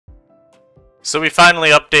So we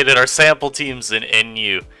finally updated our sample teams in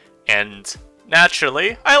NU, and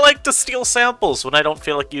naturally, I like to steal samples when I don't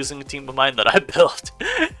feel like using a team of mine that I built.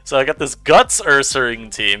 So I got this Guts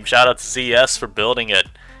Ursaring team. Shout out to ZS for building it.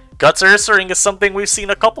 Guts Ursaring is something we've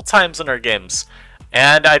seen a couple times in our games,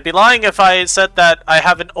 and I'd be lying if I said that I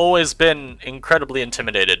haven't always been incredibly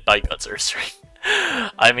intimidated by Guts Ursaring.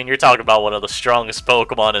 I mean, you're talking about one of the strongest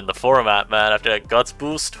Pokemon in the format, man, after that Guts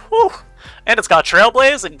boost. Whew. And it's got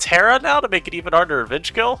Trailblaze and Terra now to make it even harder to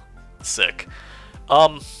revenge kill. Sick.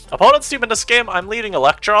 Opponent's team in this game, I'm leading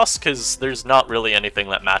Electros, because there's not really anything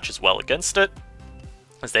that matches well against it,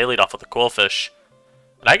 as they lead off with a Quillfish.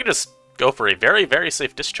 And I can just go for a very, very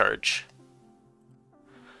safe discharge.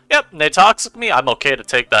 Yep, they Toxic me, I'm okay to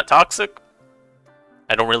take that Toxic.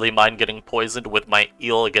 I don't really mind getting poisoned with my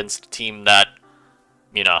Eel against a team that,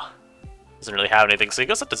 you know, doesn't really have anything. So he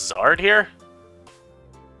goes up to Zard here.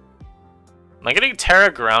 Am I getting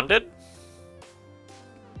Terra grounded?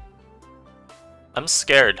 I'm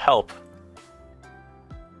scared. Help.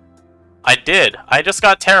 I did. I just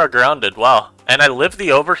got Terra grounded. Wow. And I live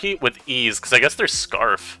the overheat with ease, because I guess there's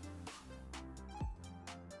Scarf.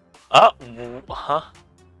 Oh, huh?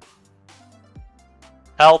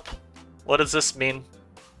 Help. What does this mean?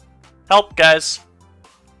 Help, guys.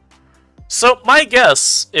 So, my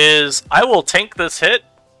guess is I will tank this hit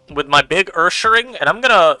with my big Ursaring, and I'm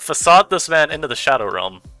gonna facade this man into the Shadow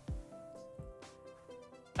Realm.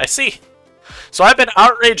 I see. So I've been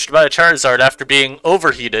outraged by a Charizard after being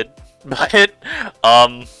overheated by it.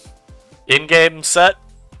 In-game set.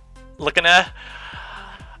 Looking at.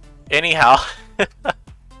 Anyhow.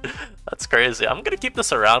 That's crazy. I'm gonna keep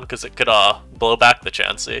this around because it could blow back the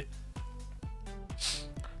Chansey.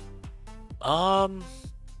 Do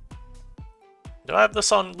I have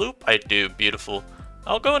this on loop? I do. Beautiful.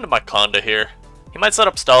 I'll go into my Conda here. He might set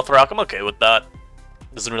up Stealth Rock. I'm okay with that.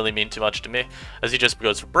 Doesn't really mean too much to me. As he just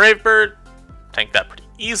goes for Brave Bird. Tank that pretty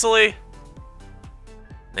easily.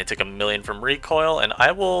 They take 1,000,000 from recoil, and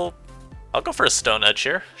I'll go for a Stone Edge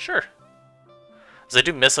here. Sure. As I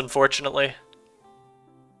do miss, unfortunately.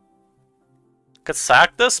 Could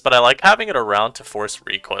sack this, but I like having it around to force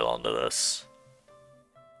recoil onto this.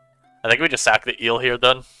 I think we just sack the Eel here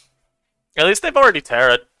then. At least they've already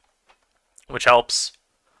Terra'd, which helps.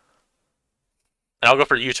 And I'll go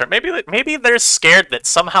for U-turn. Maybe they're scared that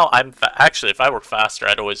somehow I'm actually, if I were faster,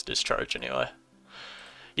 I'd always discharge anyway.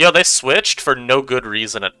 Yo, they switched for no good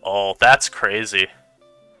reason at all. That's crazy.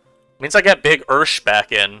 Means I get big Ursh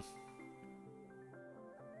back in.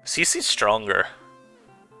 CC's stronger.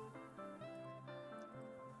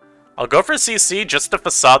 I'll go for CC just to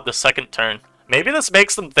facade the second turn. Maybe this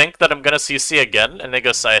makes them think that I'm gonna CC again, and they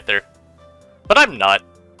go Scyther. But I'm not.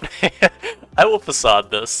 I will facade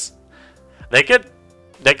this. They could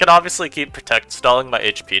obviously keep Protect stalling my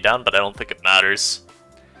HP down, but I don't think it matters.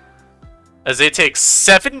 As they take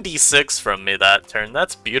 76 from me that turn.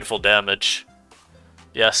 That's beautiful damage.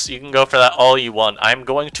 Yes, you can go for that all you want. I'm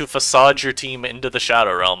going to facade your team into the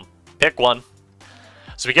Shadow Realm. Pick one.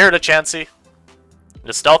 So we get rid of Chansey.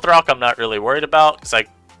 The Stealth Rock I'm not really worried about, because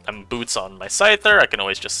I'm boots on my Scyther. I can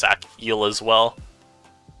always just sack Eel as well.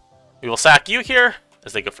 We will sack you here,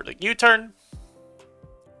 as they go for the U-turn.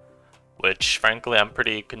 Which, frankly, I'm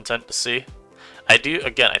pretty content to see. I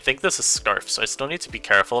think this is Scarf, so I still need to be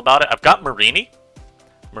careful about it. I've got Marini.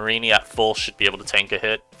 Marini at full should be able to tank a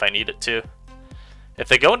hit if I need it to. If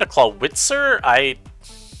they go into Clawitzer,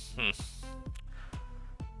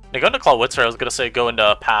 They go into Clawitzer, I was going to say go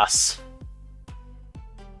into Pass.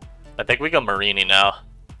 I think we go Marini now.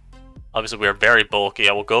 Obviously, we are very bulky.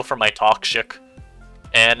 I will go for my Toxic.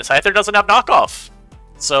 And Scyther doesn't have knockoff.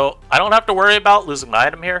 So, I don't have to worry about losing my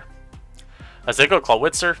item here. As they go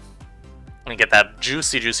Clawitzer. And get that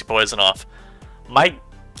juicy poison off. My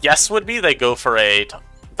guess would be they go for a,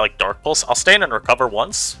 like, Dark Pulse. I'll stand and recover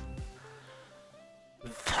once.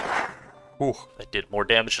 Ooh, that did more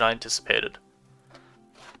damage than I anticipated.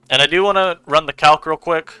 And I do want to run the calc real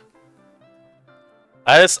quick.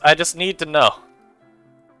 I just need to know.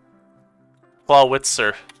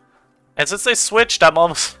 Clawitzer. And since they switched, I'm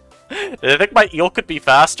almost... I think my Eel could be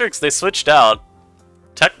faster because they switched out.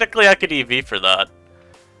 Technically, I could EV for that.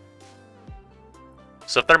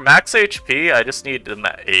 So if they're max HP, I just need them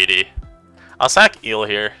at 80. I'll sack Eel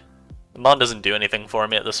here. The Mon doesn't do anything for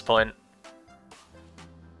me at this point.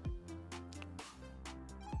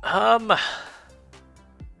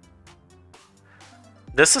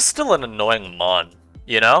 This is still an annoying Mon,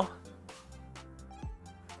 you know?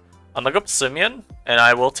 I'm gonna go up Simeon, and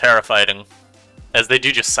I will Terra Fighting. As they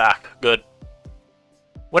do just sack. Good.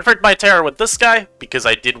 Went for my Terra with this guy, because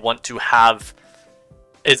I did want to have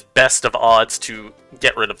as best of odds to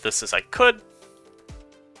get rid of this as I could.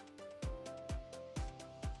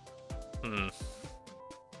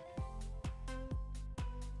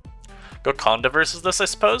 Go Conda versus this, I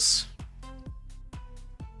suppose.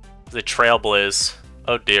 The Trailblaze.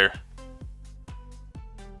 Oh dear.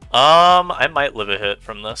 I might live a hit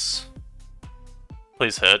from this.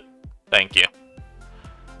 Please hit. Thank you.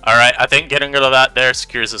 Alright, I think getting rid of that there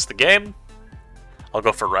secures us the game. I'll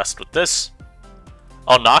go for rest with this.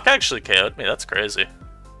 Oh, Knock actually KO'd me. That's crazy.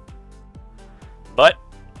 But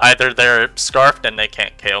either they're scarfed and they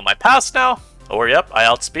can't KO my pass now, or yep, I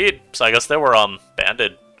outspeed. So I guess they were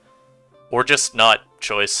banded. Or just not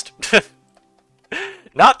choiced.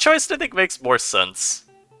 Not choiced I think makes more sense.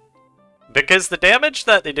 Because the damage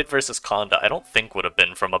that they did versus Conda, I don't think would have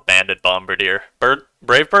been from a banded Bombardier.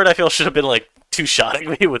 Brave Bird, I feel, should have been like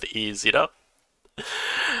two-shotting me with ease, you know?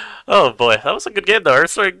 Oh boy, that was a good game though.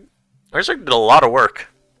 Ursaring did a lot of work.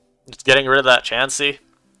 Just getting rid of that Chansey.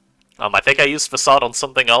 I think I used Facade on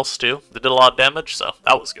something else too that did a lot of damage, so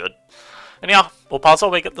that was good. And yeah, we'll pause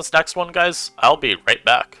while we get this next one, guys. I'll be right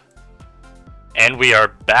back. And we are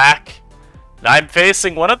back. I'm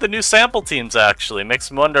facing one of the new sample teams, actually. Makes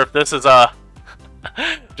me wonder if this is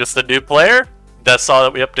just a new player that saw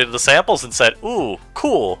that we updated the samples and said, ooh,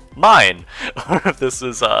 cool, mine. Or if this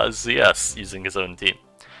is ZS using his own team.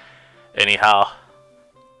 Anyhow,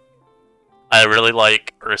 I really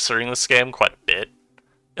like Ursaring this game quite a bit.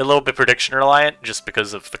 A little bit prediction reliant, just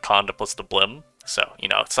because of the Conda plus the Blim. So, you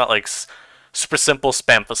know, it's not like super simple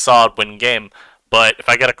spam Facade win game. But if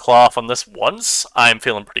I get a claw off on this once, I'm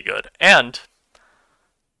feeling pretty good. And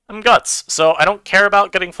I'm Guts, so I don't care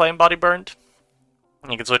about getting Flame Body burned.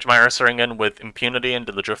 You can switch my Ursaring in with Impunity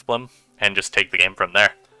into the Drift Blim, and just take the game from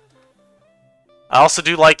there. I also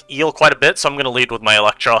do like Eel quite a bit, so I'm going to lead with my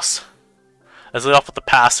Electros. Let's lead off with the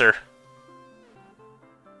Passer.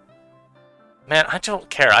 Man, I don't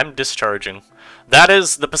care, I'm discharging. That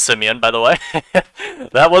is the Passimian, by the way.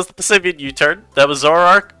 That was the Passimian U-turn. That was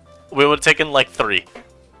Zoroark. We would have taken like 3.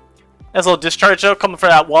 As a little discharge though, coming for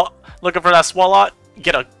that looking for that Swalot,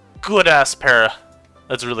 get a good ass para.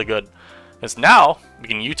 That's really good. Because now we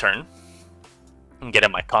can U-turn and get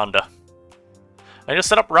in my Conda. I just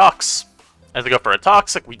set up rocks. As we go for a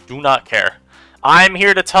Toxic, we do not care. I'm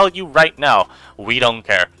here to tell you right now, we don't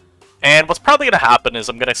care. And what's probably going to happen is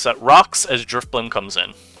I'm going to set rocks as Driftblim comes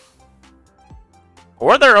in.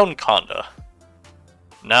 Or their own Conda.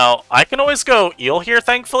 Now, I can always go Eel here,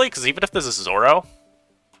 thankfully, because even if this is Zoro,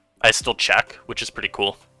 I still check, which is pretty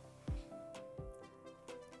cool.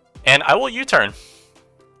 And I will U-turn.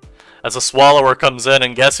 As a Swallower comes in,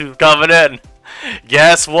 and guess who's coming in?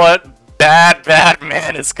 Guess what bad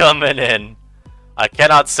man is coming in? I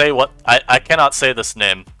cannot say what... I cannot say this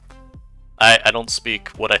name. I don't speak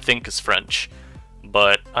what I think is French.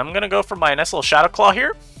 But I'm gonna go for my nice little Shadow Claw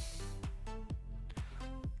here.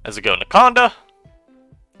 As we go into Conda.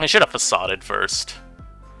 I should have Facaded first,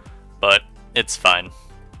 but it's fine.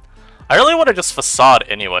 I really want to just Facade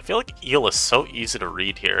anyway. I feel like Eel is so easy to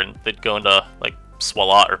read here, and they'd go into, like,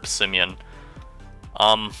 Swalot or Passimian.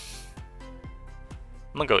 I'm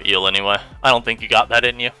gonna go Eel anyway. I don't think you got that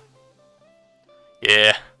in you.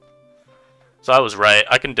 Yeah. So I was right.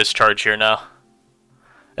 I can discharge here now.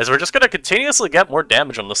 As we're just gonna continuously get more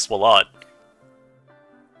damage on the Swalot.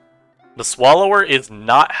 The Swallower is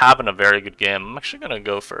not having a very good game. I'm actually going to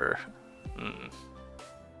go for... I'm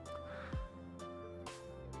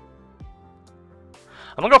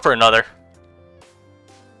going to go for another.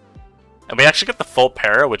 And we actually get the full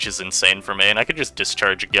para, which is insane for me. And I could just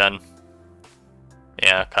discharge again.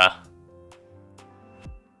 Yeah, okay.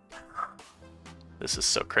 This is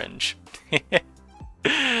so cringe.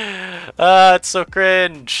 It's so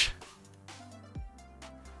cringe.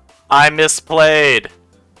 I misplayed.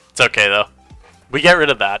 It's okay, though. We get rid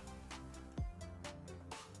of that.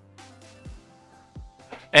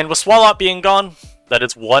 And with Swalot being gone, that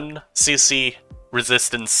is 1 CC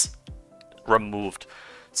resistance removed.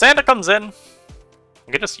 Santa comes in.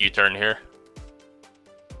 I can just U-turn here.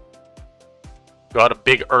 Got a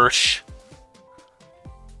big Ursh.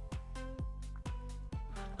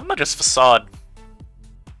 I'm gonna just Facade.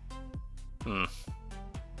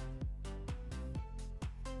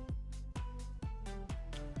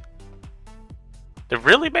 They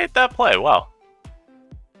really made that play, wow.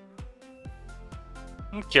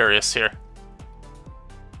 I'm curious here.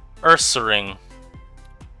 Ursaring.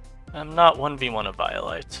 I'm not 1v1 a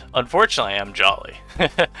Violite. Unfortunately, I am Jolly.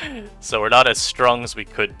 So we're not as strong as we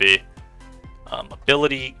could be.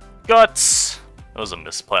 Ability, Guts. That was a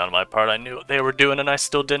misplay on my part. I knew what they were doing and I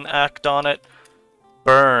still didn't act on it.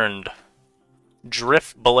 Burned.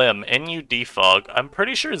 Drift Blim, NU Defog. I'm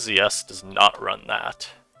pretty sure ZS does not run that.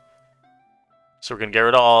 So we're gonna get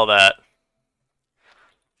rid of all that.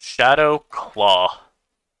 Shadow Claw.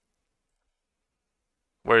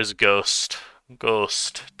 Where's Ghost?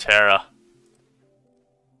 Ghost. Terra.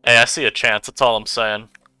 Hey, I see a chance, that's all I'm saying.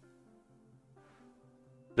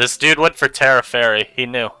 This dude went for Terra Fairy, he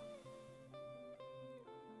knew.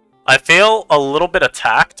 I feel a little bit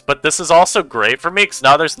attacked, but this is also great for me, because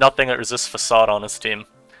now there's nothing that resists Facade on his team.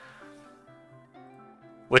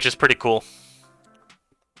 Which is pretty cool.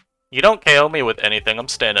 You don't KO me with anything, I'm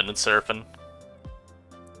standing and surfing.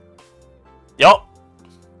 Yup.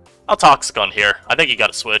 I'll Toxic on here. I think you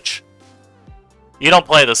gotta switch. You don't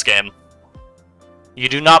play this game. You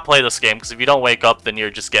do not play this game, because if you don't wake up, then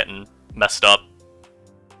you're just getting messed up.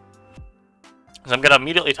 So I'm gonna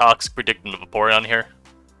immediately Toxic predicting the Vaporeon here.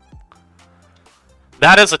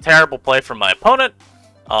 That is a terrible play from my opponent,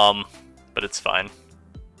 but it's fine.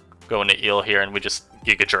 Go into Eel here, and we just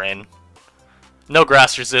Giga Drain. No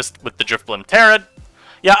Grass Resist with the Drift Blim Terran.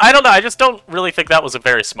 Yeah, I don't know, I just don't really think that was a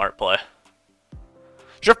very smart play.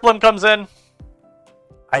 Drift Blim comes in.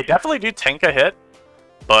 I definitely do tank a hit,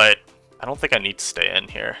 but I don't think I need to stay in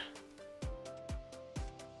here.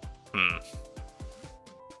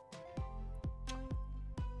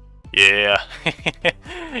 Yeah.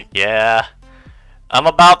 Yeah. I'm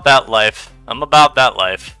about that life. I'm about that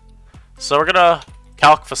life. So we're gonna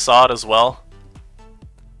Calc Facade as well.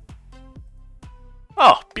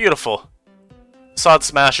 Oh, beautiful. Facade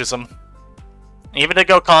smashes him. Even to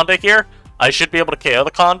go Conda here, I should be able to KO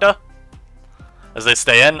the Conda. As they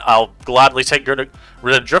stay in, I'll gladly take rid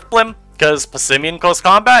of Drift Blim, because Passimian close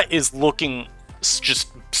combat is looking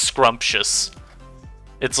just scrumptious.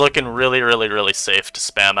 It's looking really, really, really safe to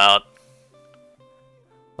spam out.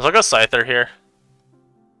 I'll go Scyther here.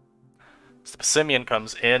 So Passimian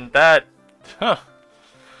comes in. That... Huh.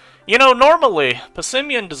 You know, normally,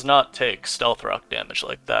 Passimian does not take Stealth Rock damage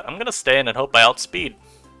like that. I'm gonna stay in and hope I outspeed.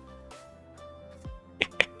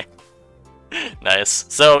 Nice.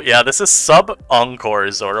 So, yeah, this is sub-Encore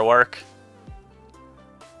Zoroark.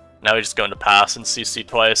 Now we just go into Pass and CC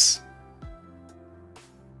twice.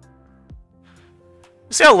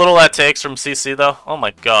 You see how little that takes from CC, though? Oh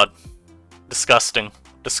my god. Disgusting.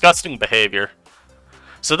 Disgusting behavior.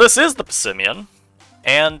 So this is the Passimian.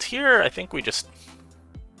 And here, I think we just...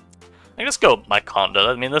 I just go my Conda.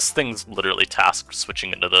 I mean, this thing's literally tasked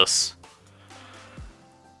switching into this.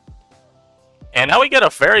 And now we get a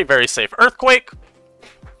very, very safe Earthquake.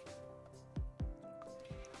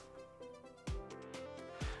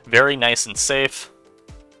 Very nice and safe.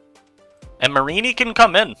 And Marini can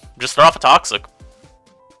come in. Just throw off a Toxic.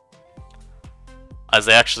 As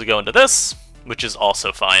they actually go into this, which is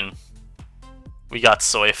also fine. We got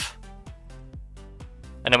Soif.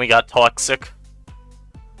 And then we got Toxic.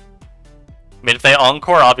 I mean, if they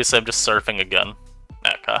Encore, obviously I'm just surfing again.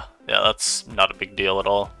 Okay. Yeah, that's not a big deal at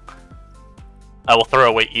all. I will throw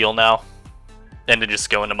away Eel now. And then just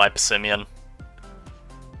go into my Passimian.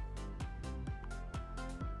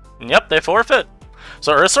 And yep, they forfeit.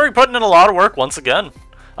 So Ursaring putting in a lot of work once again.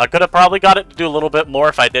 I could have probably got it to do a little bit more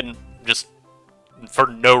if I didn't just, for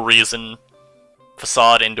no reason,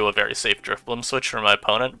 Facade into a very safe Drift Blim switch for my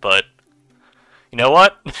opponent, but you know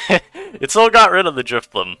what? It still got rid of the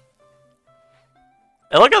Drift Blim.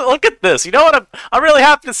 And look at this. You know what? I'm really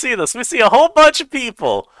happy to see this. We see a whole bunch of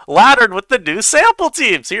people laddered with the new sample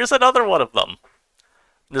teams. Here's another one of them.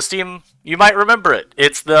 This team, you might remember it.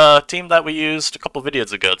 It's the team that we used a couple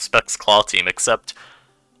videos ago, the Specs Claw team, except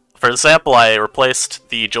for the sample I replaced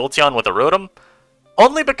the Jolteon with a Rotom.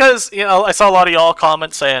 Only because, you know, I saw a lot of y'all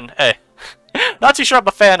comment saying, hey, not too sure I'm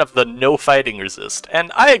a fan of the no fighting resist.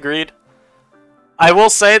 And I agreed. I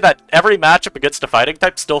will say that every matchup against a fighting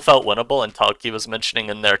type still felt winnable, and Togki was mentioning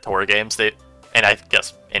in their tour games, and I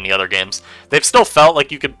guess any other games, they've still felt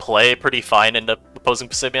like you could play pretty fine into opposing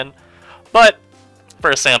Passimian, but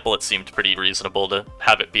for a sample it seemed pretty reasonable to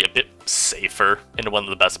have it be a bit safer into one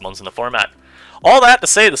of the best ones in the format. All that to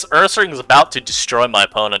say, this Ursaring is about to destroy my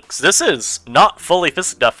opponent, because this is not fully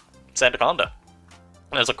Physic Def Sandaconda.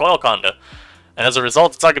 And there's a Coil Conda, and as a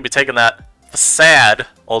result it's not going to be taking that Facade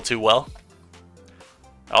all too well.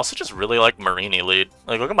 I also just really like Marini lead.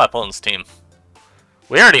 Like, look at my opponent's team.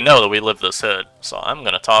 We already know that we live this hit, so I'm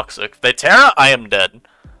gonna Toxic. If they Terra, I am dead.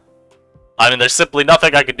 I mean, there's simply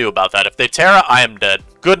nothing I can do about that. If they Terra, I am dead.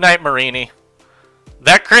 Good night, Marini.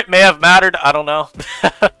 That crit may have mattered, I don't know.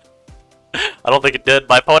 I don't think it did.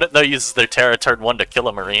 My opponent, though, uses their Terra turn 1 to kill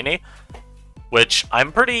a Marini, which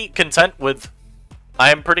I'm pretty content with.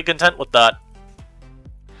 I am pretty content with that.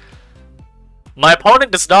 My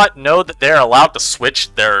opponent does not know that they're allowed to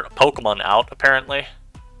switch their Pokemon out, apparently.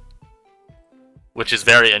 Which is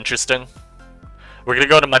very interesting. We're gonna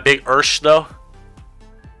go to my big Ursh, though.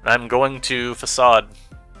 I'm going to Facade.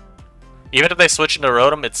 Even if they switch into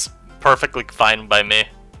Rotom, it's perfectly fine by me.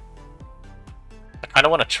 I kind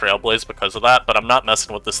of want to Trailblaze because of that, but I'm not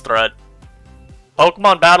messing with this threat.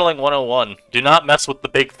 Pokemon Battling 101. Do not mess with the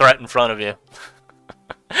big threat in front of you.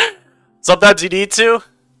 Sometimes you need to,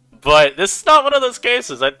 but this is not one of those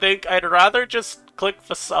cases. I think I'd rather just click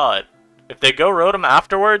Facade. If they go Rotom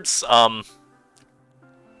afterwards,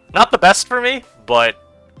 not the best for me, but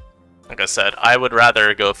like I said, I would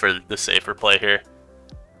rather go for the safer play here.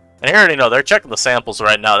 And you already know, they're checking the samples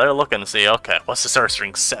right now. They're looking to see, okay, what's this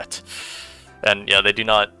Ursaring set? And yeah, they do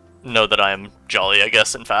not know that I am jolly, I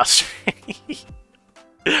guess, and fast.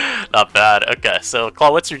 Not bad. Okay, so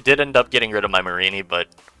Clawitzer did end up getting rid of my Marini, but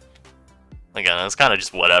again, it's kind of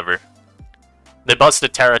just whatever. They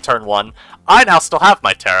busted Terra turn 1. I now still have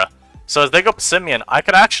my Terra. So as they go Passimian, I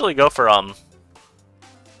could actually go for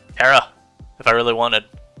Terra if I really wanted.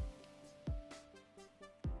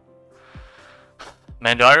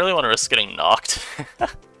 Man, do I really want to risk getting knocked?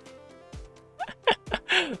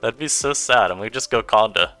 That'd be so sad. I'm gonna just go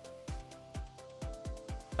Conda.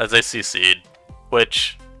 As they CC'd.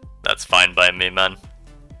 Which, that's fine by me, man.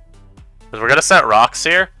 Because we're gonna set rocks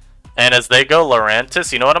here. And as they go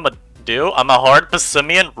Lurantis, you know what I'm gonna do? I'm a hard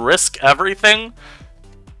Passimian, risk everything.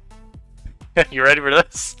 You ready for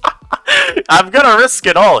this? I'm gonna risk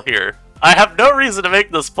it all here. I have no reason to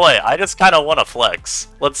make this play. I just kind of want to flex.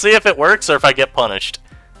 Let's see if it works or if I get punished.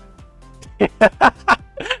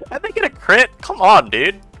 I think it a crit? Come on,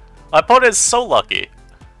 dude. My opponent is so lucky.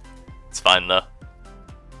 It's fine though.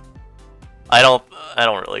 I don't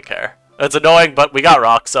really care. It's annoying, but we got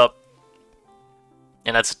rocks up.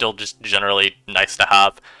 And that's still just generally nice to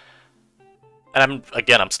have. And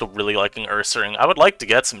I'm still really liking Ursaring. I would like to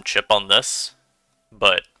get some chip on this,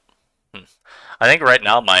 but I think right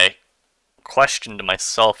now my question to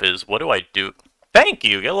myself is, what do I do? Thank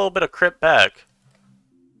you! Get a little bit of crit back.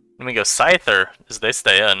 Let me go Scyther as they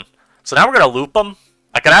stay in. So now we're gonna loop them.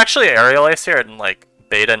 I could actually Aerial Ace here and like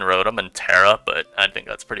Beta and Rotom and Terra, but I think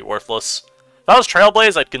that's pretty worthless. If I was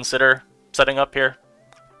Trailblaze, I'd consider setting up here,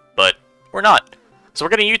 but we're not. So we're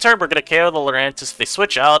gonna U-turn, we're gonna KO the Lurantis. If they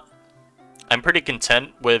switch out, I'm pretty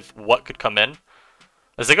content with what could come in.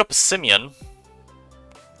 As they go Passimian,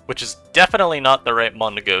 which is definitely not the right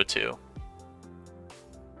mon to go to.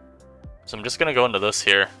 So I'm just gonna go into this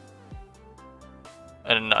here.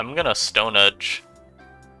 And I'm gonna Stone Edge.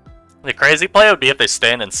 The crazy play would be if they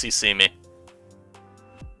stay in and CC me.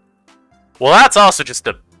 Well, that's also just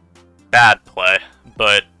a bad play,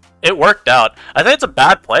 but it worked out. I think it's a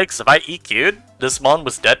bad play, because if I EQ'd, this mon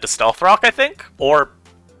was dead to Stealth Rock, I think? Or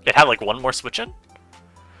it had like one more switch in?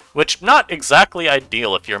 Which, not exactly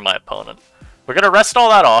ideal if you're my opponent. We're gonna rest all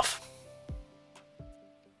that off.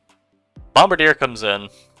 Bombardier comes in.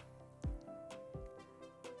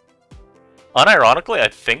 Unironically, I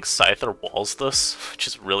think Scyther walls this, which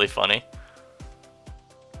is really funny.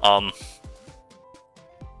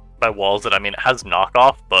 By walls it, I mean it has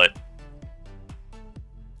knockoff, but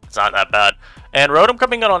it's not that bad. And Rotom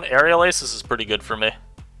coming in on Aerial Aces is pretty good for me.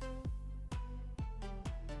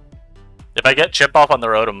 If I get chip off on the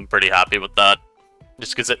Rotom, I'm pretty happy with that.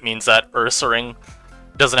 Just because it means that Ursaring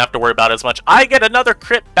doesn't have to worry about it as much. I get another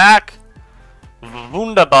crit back!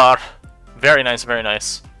 Wunderbar. Very nice, very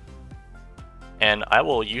nice. And I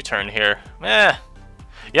will U-turn here. Yeah,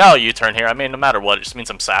 I'll U-turn here. I mean, no matter what, it just means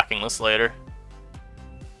I'm sacking this later.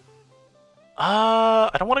 I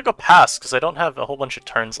don't want to go past, because I don't have a whole bunch of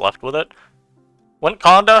turns left with it. Went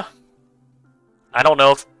Conda. I don't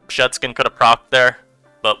know if Shedskin could have procced there,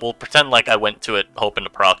 but we'll pretend like I went to it hoping to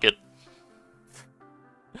proc it.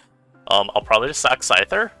 I'll probably just sack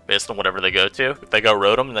Scyther, based on whatever they go to. If they go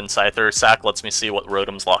Rotom, then Scyther sack lets me see what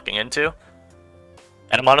Rotom's locking into.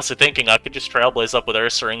 And I'm honestly thinking I could just Trailblaze up with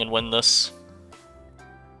Ursaring and win this.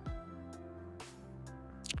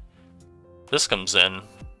 This comes in.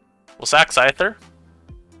 We'll sack Scyther.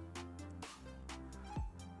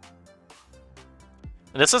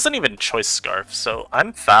 And this isn't even Choice Scarf, so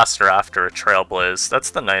I'm faster after a Trailblaze. That's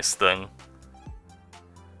the nice thing.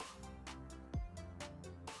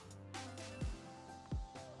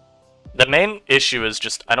 The main issue is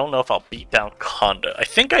just, I don't know if I'll beat down Conda. I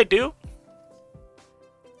think I do.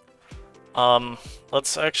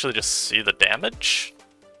 Let's actually just see the damage.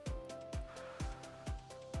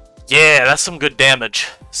 Yeah, that's some good damage.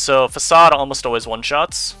 So, Facade almost always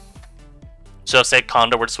one-shots. So if, say,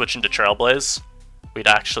 Conda were to switch into Trailblaze, we'd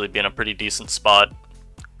actually be in a pretty decent spot.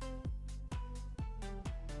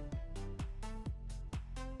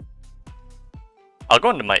 I'll go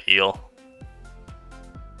into my eel.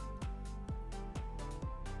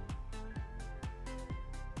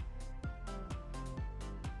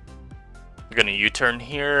 I'm gonna U-turn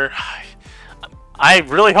here. I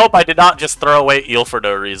really hope I did not just throw away eel for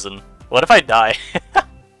no reason. What if I die?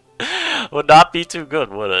 Would not be too good,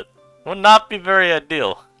 would it? Would not be very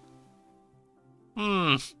ideal.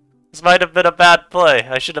 This might have been a bad play.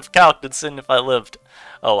 I should have calced and seen if I lived.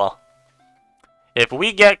 Oh well. If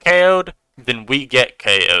we get KO'd, then we get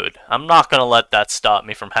KO'd. I'm not gonna let that stop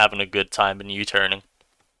me from having a good time and U-turning.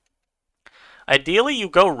 Ideally, you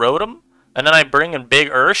go Rotom, and then I bring in Big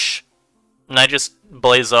Ursh, and I just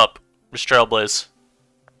blaze up. Just Trailblaze.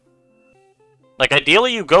 Like,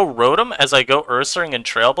 ideally you go Rotom as I go Ursaring and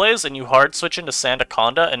Trailblaze, and you hard switch into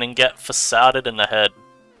Sandaconda, and then get Facaded in the head.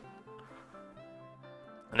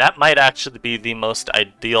 And that might actually be the most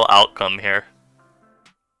ideal outcome here.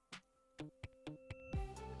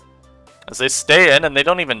 As they stay in, and they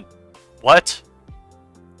don't even... What?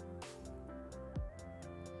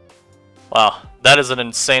 Wow, that is an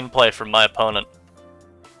insane play from my opponent.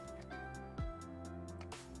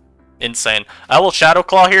 Insane. I will Shadow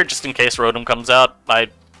Claw here just in case Rotom comes out. I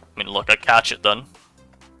mean, look, I catch it then.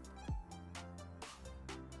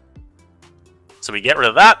 So we get rid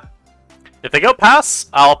of that. If they go pass,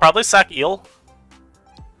 I'll probably sack Eel.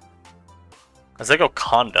 As they go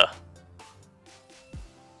Conda.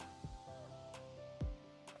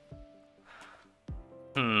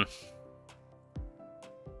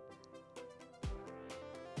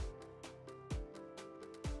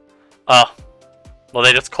 Oh. Well,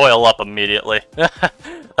 they just coil up immediately.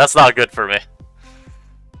 That's not good for me.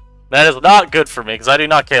 That is not good for me, because I do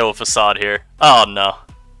not KO Facade here. Oh, no.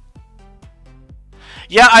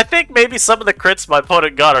 Yeah, I think maybe some of the crits my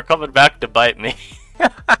opponent got are coming back to bite me.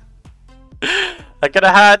 I could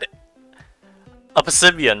have had a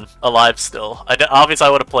Passimian alive still. Obviously, I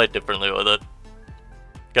would have played differently with it.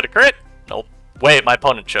 Get a crit? Nope. Wait, my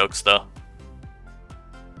opponent chokes, though.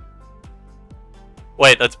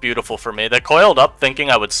 Wait, that's beautiful for me. They coiled up thinking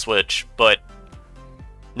I would switch, but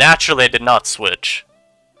naturally I did not switch.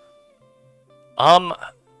 I'm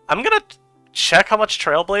gonna check how much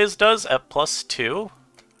Trailblaze does at +2.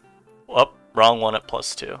 Oh, wrong one at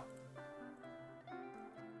 +2.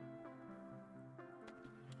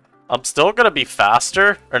 I'm still gonna be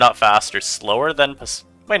faster, or not faster, slower than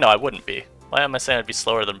wait, no, I wouldn't be. Why am I saying I'd be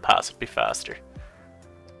slower than Pass? It'd be faster.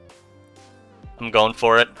 I'm going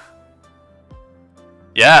for it.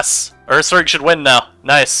 Yes! Ursaring should win now.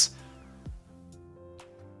 Nice.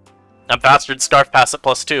 I'm faster than Scarf Pass at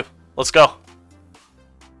 +2. Let's go.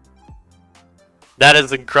 That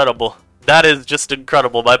is incredible. That is just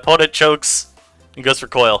incredible. My opponent chokes and goes for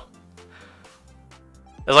Coil.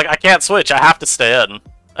 It's like, I can't switch. I have to stay in.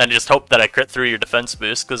 And just hope that I crit through your defense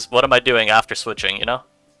boost, because what am I doing after switching, you know?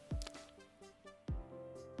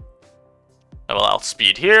 Well, I'll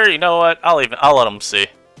speed here. You know what? I'll let them see.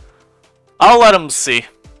 I'll let them see.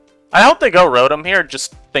 I hope they go Rotom here,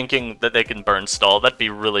 just thinking that they can burn stall. That'd be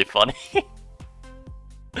really funny.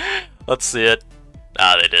 Let's see it.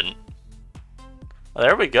 Ah, they didn't. Well,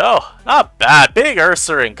 there we go. Not bad. Big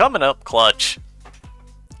Ursaring coming up clutch.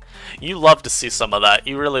 You love to see some of that.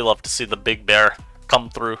 You really love to see the big bear come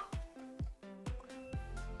through.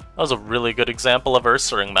 That was a really good example of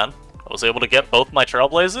Ursaring, man. I was able to get both my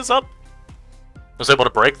Trailblazes up. I was able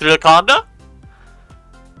to break through the Conda.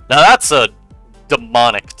 Now that's a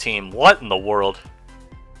demonic team. What in the world?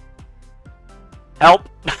 Help!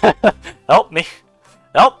 Help me!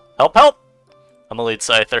 Help! Help! Help! I'm a lead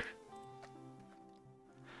Scyther.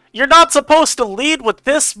 You're not supposed to lead with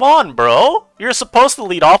this mon, bro! You're supposed to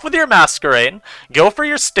lead off with your Masquerain, go for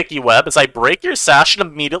your Sticky Web as I break your Sash and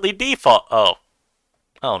immediately default. Oh.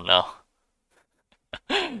 Oh no.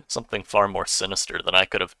 Something far more sinister than I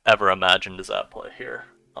could have ever imagined is at play here.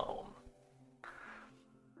 Oh.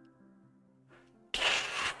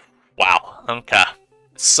 Wow, okay.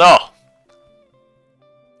 So,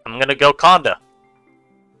 I'm gonna go Conda.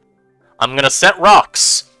 I'm gonna set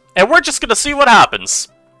rocks, and we're just gonna see what happens.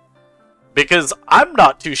 Because I'm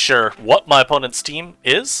not too sure what my opponent's team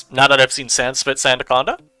is, now that I've seen Sandspit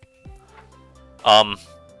Sandaconda.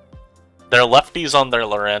 They're lefties on their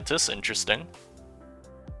Lurantis, interesting.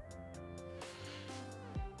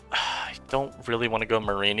 I don't really want to go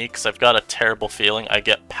Marini, because I've got a terrible feeling I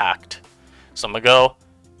get packed. So I'm gonna go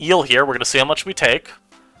Eel here. We're gonna see how much we take.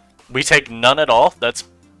 We take none at all. That's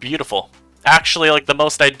beautiful. Actually, like, the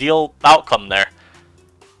most ideal outcome there.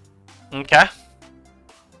 Okay.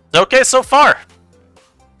 Okay so far.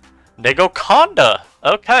 They go Conda.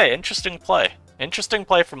 Okay, interesting play. Interesting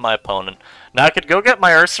play from my opponent. Now I could go get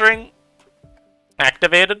my Ursaring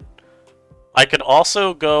activated. I could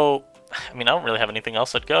also go... I mean, I don't really have anything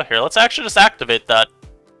else I'd go here. Let's actually just activate that.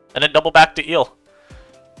 And then double back to Eel.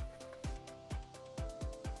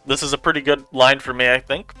 This is a pretty good line for me, I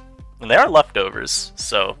think. And they are leftovers,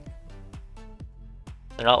 so...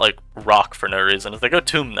 they're not, like, rock for no reason. If they go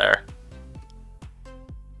Tomb there...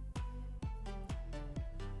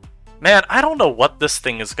 man, I don't know what this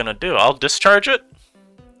thing is gonna do. I'll discharge it.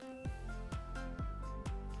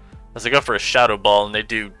 As they go for a Shadow Ball, and they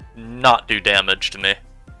do not do damage to me.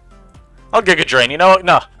 I'll Giga Drain. You know what?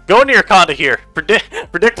 No. Go into your Conda here.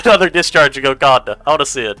 Predict another discharge and go Conda. I want to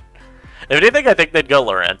see it. If anything, I think they'd go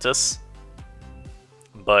Lurantis.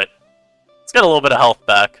 But let's get a little bit of health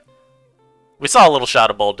back. We saw a little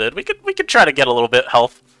Shadow Ball did. We could try to get a little bit of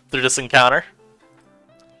health through this encounter.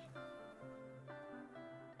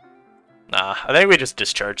 Nah, I think we just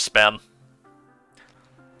discharge spam.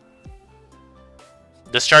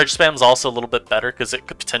 Discharge spam's also a little bit better because it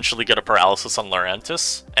could potentially get a paralysis on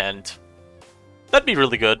Lurantis, and that'd be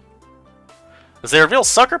really good. As they reveal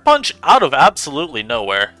Sucker Punch out of absolutely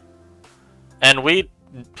nowhere. And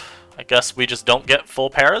I guess we just don't get full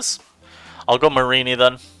paras. I'll go Marini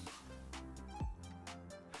then.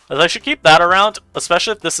 As I should keep that around,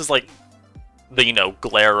 especially if this is like the, you know,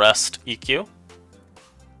 Glare Rest EQ.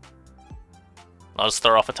 I'll just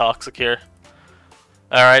throw off a Toxic here.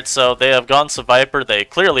 Alright, so they have gone to Viper. They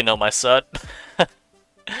clearly know my set.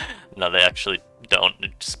 No, they actually don't.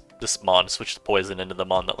 This Mon switched Poison into the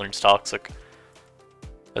Mon that learns Toxic.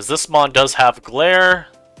 As this Mon does have Glare,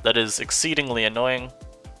 that is exceedingly annoying.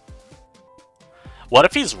 What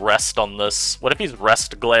if he's Rest on this? What if he's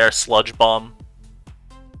Rest Glare Sludge Bomb?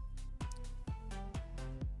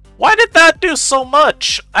 Why did that do so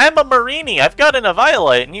much? I'm a Marini. I've got an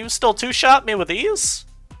Eviolite, and you still two-shot me with ease?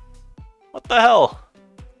 What the hell?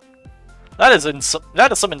 That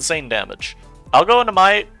is some insane damage. I'll go into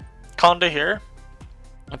my Conda here.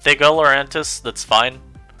 If they go Lurantis, that's fine.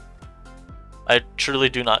 I truly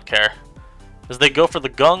do not care. As they go for the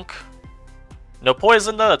Gunk. No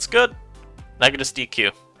poison though, that's good. And I can just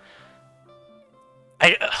DQ.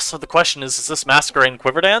 So the question is this Masquerade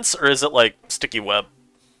Quiver Dance, or is it like Sticky Web?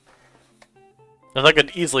 I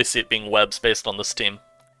could easily see it being webs based on this team.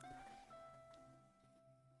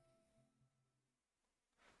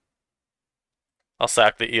 I'll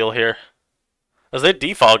sack the Eel here. As they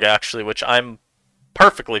defog actually, which I'm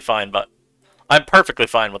perfectly fine, but I'm perfectly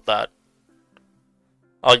fine with that.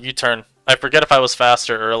 I'll U-turn. I forget if I was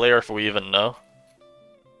faster earlier, if we even know.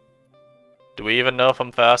 Do we even know if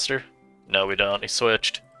I'm faster? No, we don't. He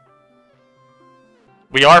switched.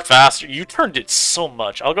 We are faster. U-turned it so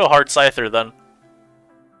much. I'll go Hard Scyther then.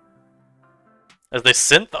 As they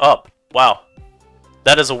synth up. Wow.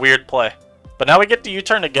 That is a weird play. But now we get to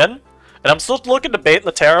U-turn again. And I'm still looking to bait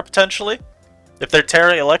the Terra potentially. If they're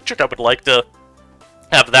Terra Electric, I would like to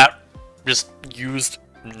have that just used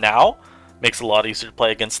now. Makes it a lot easier to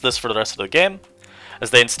play against this for the rest of the game.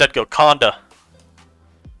 As they instead go Conda.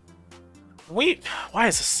 Why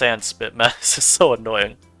is this Sand Spit, man? This is so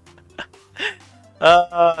annoying.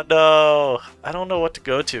 No. I don't know what to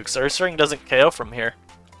go to, because Ursaring doesn't KO from here.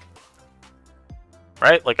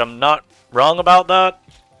 Right? Like, I'm not wrong about that.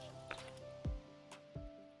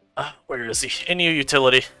 Where is he? In your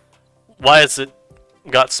utility. Why is it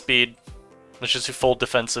got speed? Which is full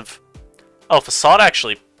defensive. Oh, Facade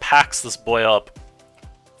actually packs this boy up.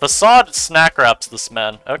 Facade snack wraps this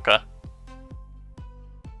man. Okay.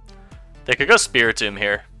 They could go Spiritomb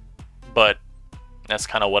here, but that's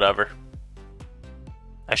kind of whatever.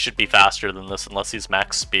 I should be faster than this unless he's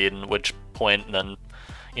max speed, at which point then,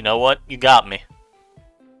 you know what? You got me.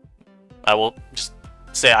 I will just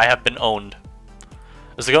say I have been owned.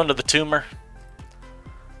 As they go into the Tumor.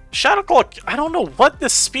 Shadow Claw, I don't know what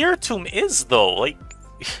this Spiritomb is though, like...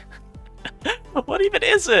 what even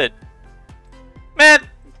is it? Man,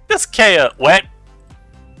 this KO... Wait.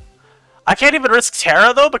 I can't even risk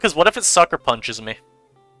Terra though, because what if it Sucker Punches me?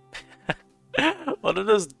 What if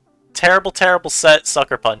this terrible, terrible set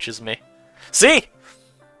Sucker Punches me? See?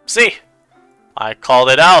 See? I called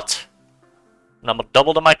it out. And I'm gonna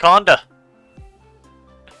double to my Conda.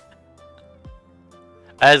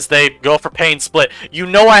 As they go for Pain Split. You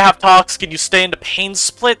know I have Toxic and you stay into Pain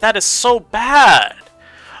Split? That is so bad.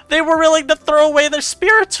 They were willing to throw away their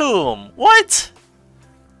Spiritomb. What?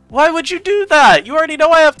 Why would you do that? You already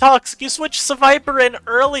know I have Toxic. You switched Viper in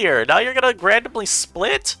earlier. Now you're gonna randomly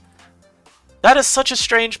split? That is such a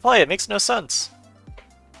strange play. It makes no sense.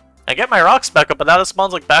 I get my rocks back up, but now this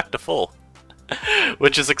Mon's like back to full.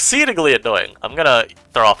 Which is exceedingly annoying. I'm gonna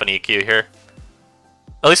throw off an EQ here.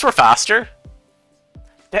 At least we're faster.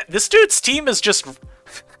 This dude's team is just...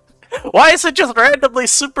 Why is it just randomly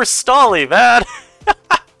super stally, man?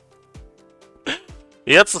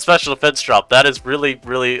 He gets the special defense drop. That is really,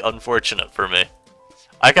 really unfortunate for me.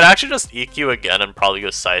 I could actually just EQ again and probably go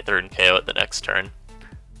Scyther and KO at the next turn.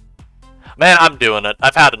 Man, I'm doing it.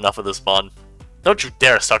 I've had enough of this Mon. Don't you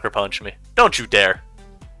dare sucker punch me. Don't you dare.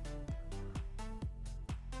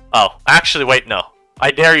 Oh, actually, wait, no. I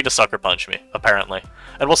dare you to sucker punch me, apparently.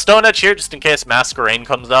 And we'll Stone Edge here just in case Masquerain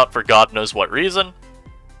comes out for God knows what reason.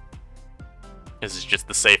 This is just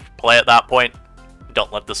the safe play at that point.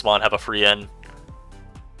 Don't let this Mon have a free end.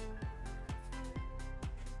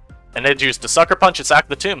 And they used to Sucker Punch and sack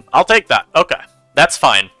the tomb. I'll take that. Okay, that's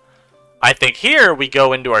fine. I think here we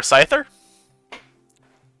go into our Scyther.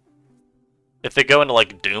 If they go into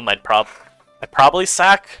like Doom, I'd probably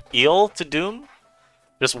sack Eel to Doom.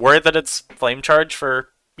 Just worried that it's Flame Charge for,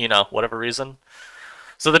 you know, whatever reason.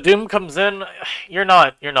 So the Doom comes in. You're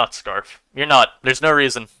not Scarf. You're not. There's no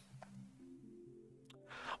reason.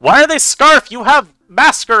 Why are they Scarf? You have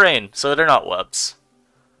Masquerain, so they're not webs.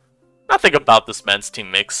 Nothing about this men's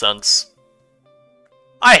team makes sense.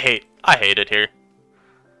 I hate it here.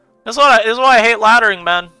 This is why I hate laddering,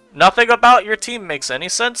 man. Nothing about your team makes any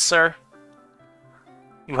sense, sir.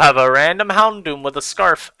 You have a random Houndoom with a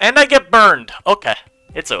Scarf, and I get burned. Okay,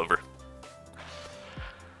 it's over.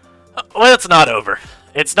 Well, it's not over.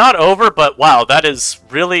 It's not over, but wow, that is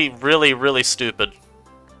really, really, really stupid.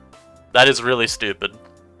 That is really stupid.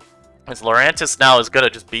 Because Lurantis now is gonna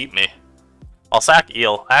just beat me. I'll sack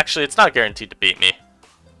Eel. Actually, it's not guaranteed to beat me.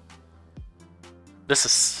 This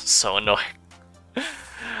is so annoying.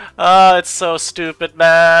 It's so stupid,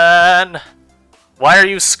 man. Why are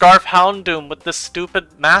you Scarf Houndoom with this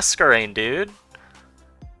stupid Masquerain, dude?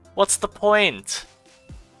 What's the point?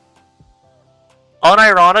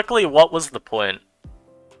 Unironically, what was the point?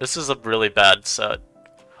 This is a really bad set.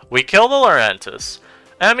 We kill the Lurantis.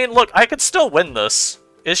 I mean, look, I could still win this.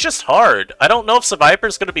 It's just hard. I don't know if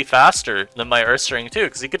Seviper's going to be faster than my Ursaring too,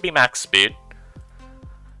 because he could be max speed.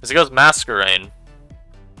 As he goes Masquerain.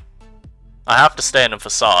 I have to stay in a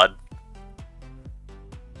Facade.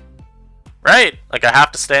 Right? Like, I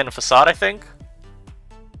have to stay in a Facade, I think?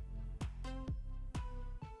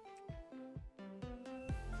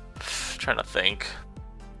 Trying to think.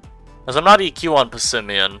 Because I'm not EQ on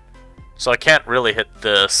Passimian, so I can't really hit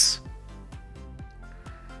this.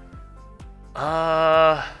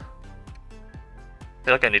 I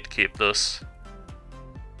feel like I need to keep this.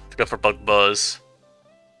 Let's go for Bug Buzz.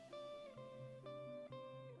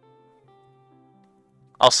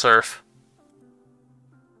 I'll Surf.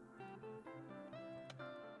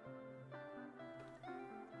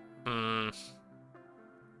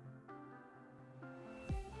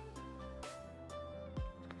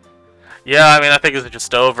 Yeah, I mean, I think it's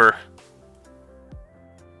just over.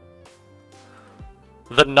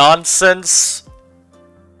 The nonsense,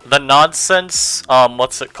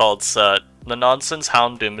 what's it called, set? The nonsense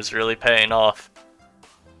Houndoom is really paying off.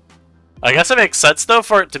 I guess it makes sense, though,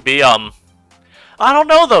 for it to be, I don't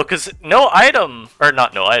know, though, because no item, or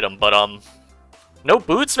not no item, but, no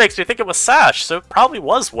boots makes me think it was Sash, so it probably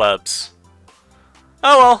was webs.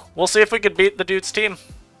 Oh well, we'll see if we can beat the dude's team.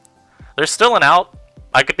 There's still an out.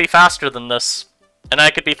 I could be faster than this, and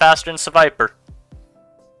I could be faster than Seviper.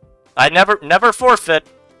 I never forfeit.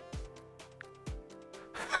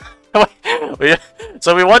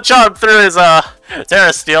 So we one-shot him through his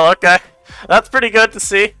Terra Steel, okay. That's pretty good to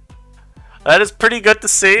see. That is pretty good to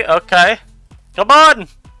see, okay. Come on!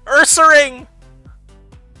 Ursaring!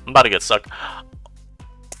 I'm about to get stuck.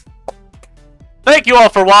 Thank you all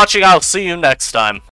for watching, I'll see you next time.